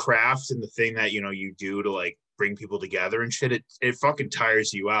your craft and the thing that you do to like bring people together and shit, it fucking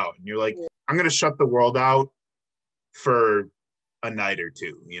tires you out. And you're like, I'm gonna shut the world out for a night or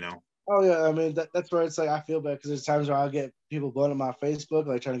two. Oh yeah, I mean that's where it's like I feel bad because there's times where I'll get people blowing up my Facebook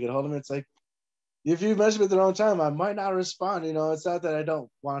like trying to get a hold of me. It's like if you message me at the wrong time, I might not respond. It's not that I don't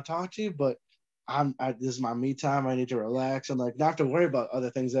want to talk to you, but this is my me time. I need to relax and like not have to worry about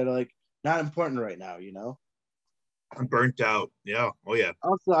other things that are like not important right now. I'm burnt out. Yeah. Oh yeah.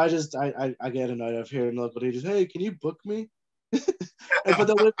 Also, I get annoyed of hearing local DJs. Hey, can you book me? And but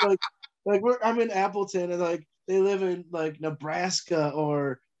they live like I'm in Appleton and like they live in like Nebraska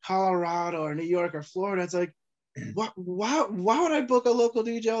or Colorado or New York or Florida. It's like why would I book a local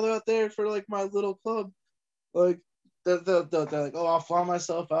DJ out there for like my little club? Like they're like, oh, I'll fly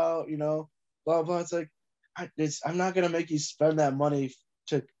myself out, blah blah. It's like I'm not gonna make you spend that money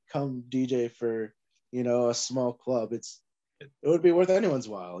to come DJ for a small club. It would be worth anyone's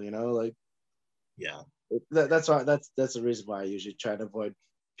while, like Yeah. that's why that's the reason why I usually try to avoid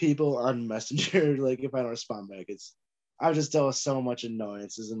people on Messenger. Like if I don't respond back, I've just dealt with so much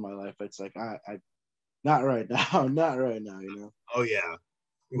annoyances in my life. It's like I not right now, not right now. Oh yeah.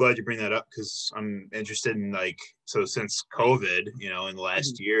 I'm glad you bring that up because I'm interested in like, so since COVID, in the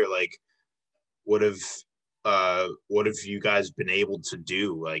last year, like what have you guys been able to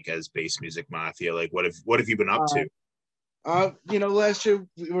do like as Bass Music Mafia? Like what have you been up to? Last year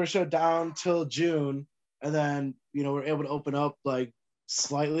we were shut down till June, and then we're able to open up like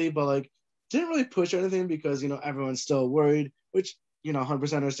slightly, but like didn't really push anything because everyone's still worried, which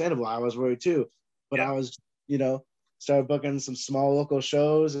 100% understandable. I was worried too, but Yeah. I was started booking some small local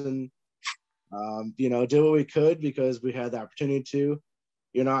shows and did what we could because we had the opportunity to.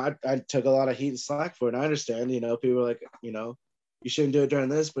 I took a lot of heat and slack for it. And I understand, people were like, you shouldn't do it during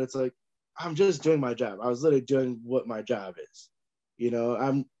this, but it's like, I'm just doing my job. I was literally doing what my job is.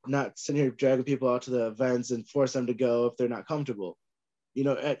 I'm not sitting here dragging people out to the events and force them to go if they're not comfortable. If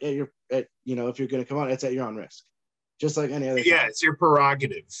you're going to come out, it's at your own risk, just like any other. Yeah, time. it's your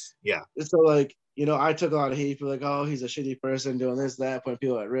prerogative. Yeah. So like, I took a lot of heat for like, oh, he's a shitty person doing this, that, putting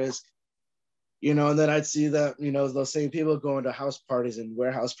people at risk. And then I'd see that, those same people going to house parties and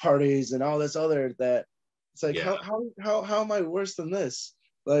warehouse parties and all this other that it's like, Yeah. how am I worse than this?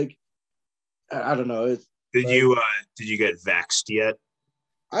 Like, I don't know. Did you get vaxxed yet?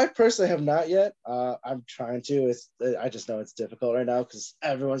 I personally have not yet. I'm trying to. I just know it's difficult right now because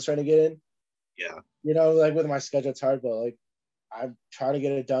everyone's trying to get in. Yeah. Like with my schedule, it's hard, but like I'm trying to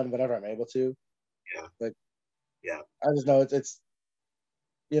get it done whenever I'm able to. Yeah. Like, yeah. I just know it's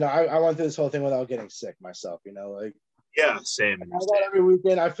I went through this whole thing without getting sick myself. Like. Yeah, same. I got every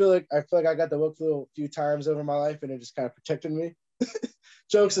weekend. I feel like I got the book flu a few times over my life, and it just kind of protected me.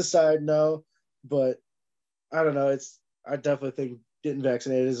 Jokes aside, no, but I don't know. I definitely think getting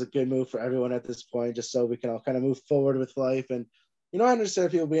vaccinated is a good move for everyone at this point, just so we can all kind of move forward with life. And I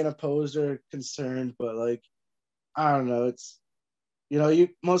understand people being opposed or concerned, but like I don't know. It's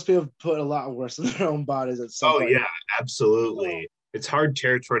most people put a lot worse in their own bodies at some point. Oh yeah, absolutely. It's hard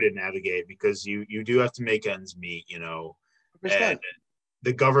territory to navigate because you do have to make ends meet, 100%. and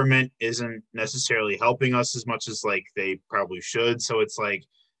the government isn't necessarily helping us as much as like they probably should. So it's like,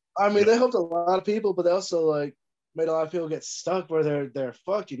 I mean, they helped a lot of people, but they also like made a lot of people get stuck where they're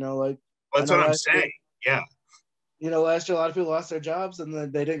fucked. Like that's what I'm saying. Yeah. Last year a lot of people lost their jobs and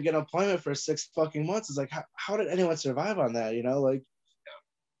then they didn't get employment for 6 fucking months. It's like how did anyone survive on that? Like,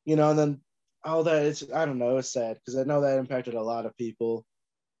 and then all that, I don't know, it's sad because I know that impacted a lot of people.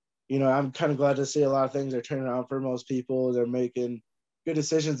 I'm kind of glad to see a lot of things are turning around for most people. They're making good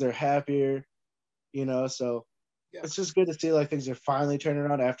decisions. They're happier, so it's just good to see like things are finally turning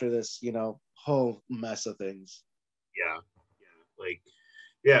around after this, whole mess of things. Yeah. Like,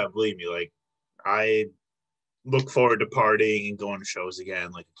 yeah, believe me, like I look forward to partying and going to shows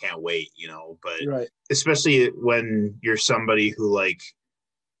again. Like I can't wait, but right. Especially when you're somebody who like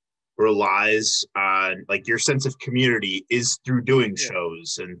relies on like your sense of community is through doing Yeah.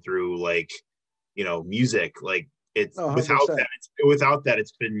 shows and through like music. Like it's No, 100%. without that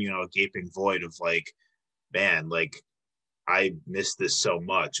it's been a gaping void of like, man, like I miss this so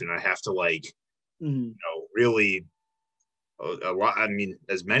much, and I have to like Mm-hmm. really a lot. I mean,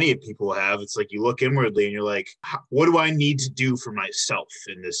 as many people have, it's like you look inwardly and you're like, what do I need to do for myself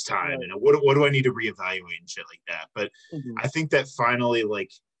in this time? Right. And what do I need to reevaluate and shit like that? But Mm-hmm. I think that finally, like,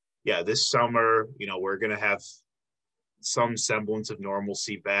 yeah, this summer, we're going to have some semblance of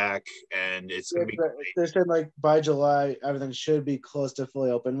normalcy back, and it's Yeah, going to be they said like by July everything should be close to fully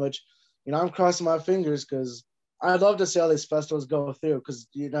open, which I'm crossing my fingers because I'd love to see all these festivals go through because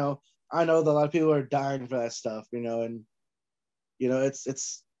I know that a lot of people are dying for that stuff, and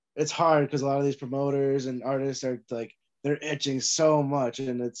it's hard because a lot of these promoters and artists are like they're itching so much,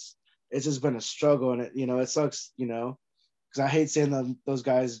 and it's just been a struggle, and it sucks, because I hate seeing those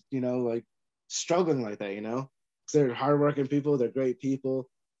guys, like struggling like that, because they're hardworking people, they're great people,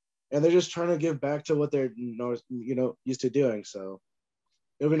 and they're just trying to give back to what they're used to doing. So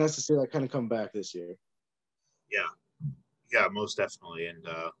it'll be nice to see that kind of come back this year. yeah, yeah, most definitely, and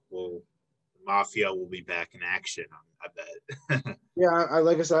we'll Mafia will be back in action. I bet. Yeah, I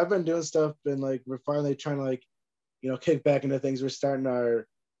like I said, I've been doing stuff, and like we're finally trying to like kick back into things. We're starting our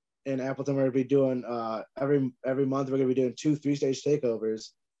in Appleton. We're gonna be doing every month. We're gonna be doing 2 3-stage takeovers.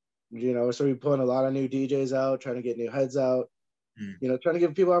 So we're pulling a lot of new DJs out, trying to get new heads out. Trying to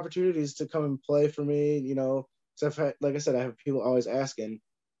give people opportunities to come and play for me. So like I said, I have people always asking,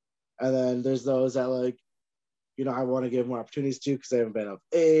 and then there's those that like, I want to give more opportunities to because they haven't been of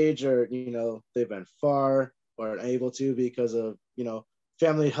age or they've been far or unable to because of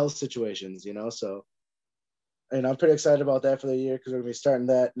family health situations. So and I'm pretty excited about that for the year because we're gonna be starting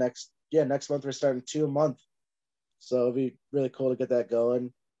that next month. We're starting 2 a month, so it'll be really cool to get that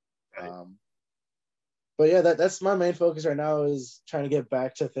going. Right. But yeah, that's my main focus right now is trying to get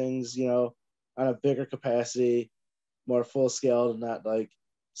back to things, on a bigger capacity, more full scale, and not like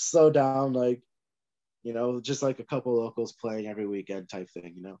slow down, like just like a couple locals playing every weekend type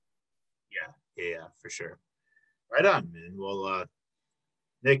thing. Yeah, for sure. Right on, man. Well,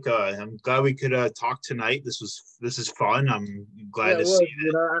 Nick, I'm glad we could talk tonight. This is fun. I'm glad Yeah, to it see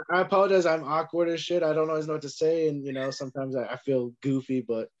was. I apologize. I'm awkward as shit. I don't always know what to say, and sometimes I feel goofy,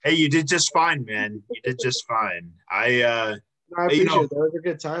 but Hey, you did just fine, man. You did just fine. I appreciate it. That was a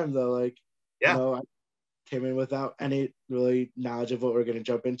good time though. Like, Yeah, I came in without any really knowledge of what we're gonna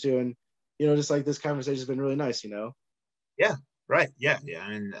jump into, and just like this conversation has been really nice. yeah, right, yeah. I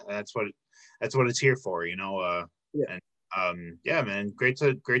mean, that's what it's here for, Yeah, and yeah, man, great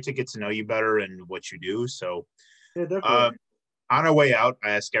to get to know you better and what you do. So, yeah, definitely. um, on our way out,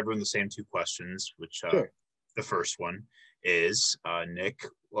 I ask everyone the same two questions. Which Sure. the first one is, Nick,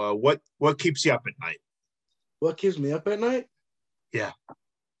 what keeps you up at night? What keeps me up at night? Yeah.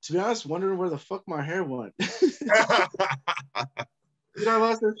 To be honest, wondering where the fuck my hair went. I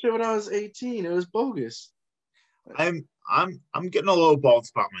lost that shit when I was 18. It was bogus. I'm getting a little bald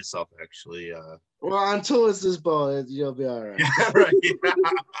spot myself, actually. Well, until it's this ball, you'll be all right. Yeah, right.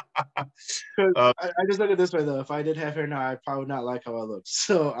 I just look at it this way though. If I did have hair now, I probably would not like how I look.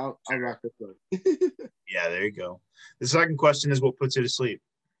 So I'll rock this one. Yeah, there you go. The second question is, what puts you to sleep?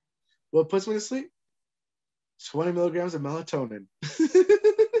 What puts me to sleep? 20 milligrams of melatonin.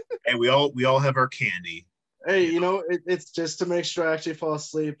 Hey, we all have our candy. Hey, it's just to make sure I actually fall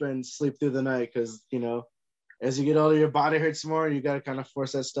asleep and sleep through the night because, as you get older, your body hurts more. You got to kind of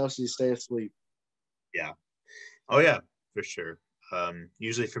force that stuff so you stay asleep. Yeah. Oh yeah, for sure.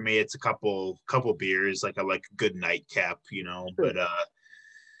 Usually for me, it's a couple beers. Like I like a good nightcap, Sure. But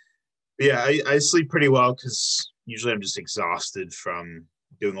yeah, I sleep pretty well because usually I'm just exhausted from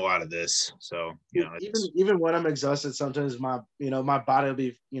doing a lot of this. So Even when I'm exhausted, sometimes my body will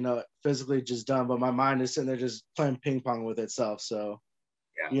be physically just done, but my mind is sitting there just playing ping pong with itself. So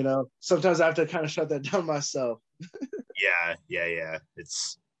sometimes I have to kind of shut that down myself. yeah.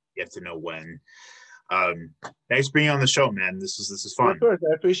 It's you have to know when. Thanks for being on the show, man. This is Yeah, fun. of course,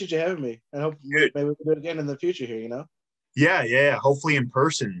 I appreciate you having me. I hope Good. maybe we can do it again in the future here. Yeah. Hopefully in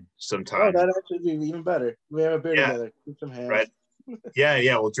person Oh, sometime. that'd actually be even better. We have a beer Yeah, together. Eat some hams. right.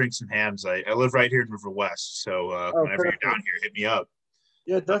 Yeah. We'll drink some hams. I live right here in River West, so Oh, whenever you're perfect. down here, hit me up.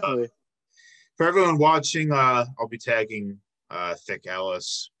 Yeah, Uh, definitely. for everyone watching, I'll be tagging Thick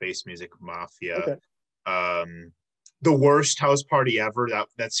Ellis, Bass Music Mafia. Okay. The worst house party ever.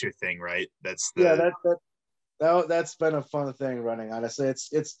 That's your thing, right? That's Yeah, the that's been a fun thing running. Honestly,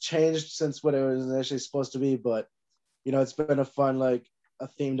 it's changed since what it was initially supposed to be, but it's been a fun like a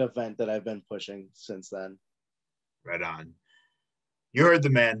themed event that I've been pushing since then. right on. You heard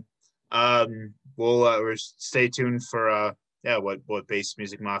the man. We'll stay tuned for what Bass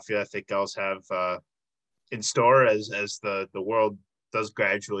Music Mafia I think else have in store as the world does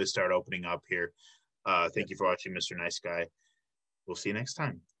gradually start opening up here. Thank you for watching, Mr. Nice Guy. We'll see you next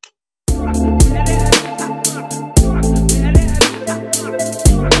time.